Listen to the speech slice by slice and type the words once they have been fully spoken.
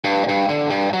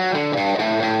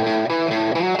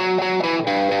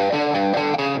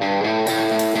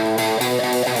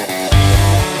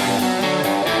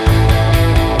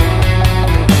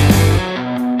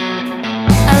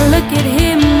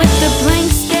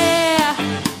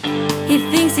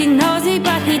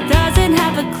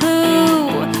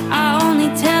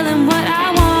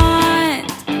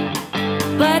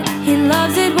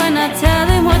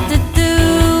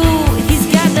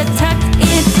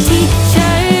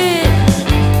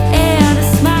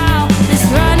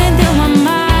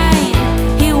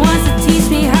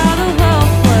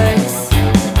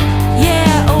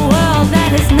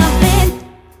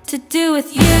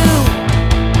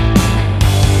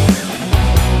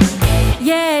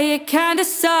it kinda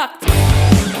sucked.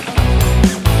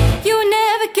 You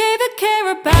never gave a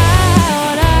care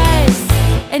about us,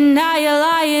 and now you're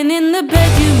lying in the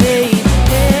bed you made.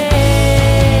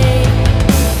 Hey.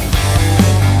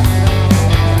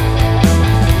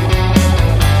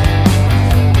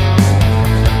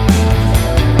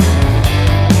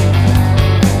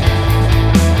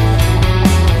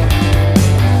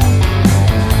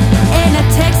 And I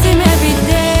text him every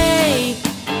day,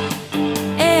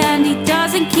 and he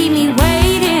doesn't keep me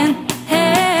waiting.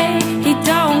 Hey, he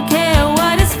don't care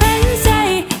what his friends say.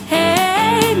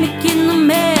 Hey, making a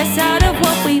mess out of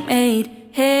what we made.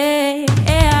 Hey,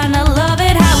 and I love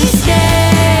it how he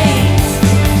stays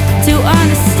to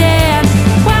understand.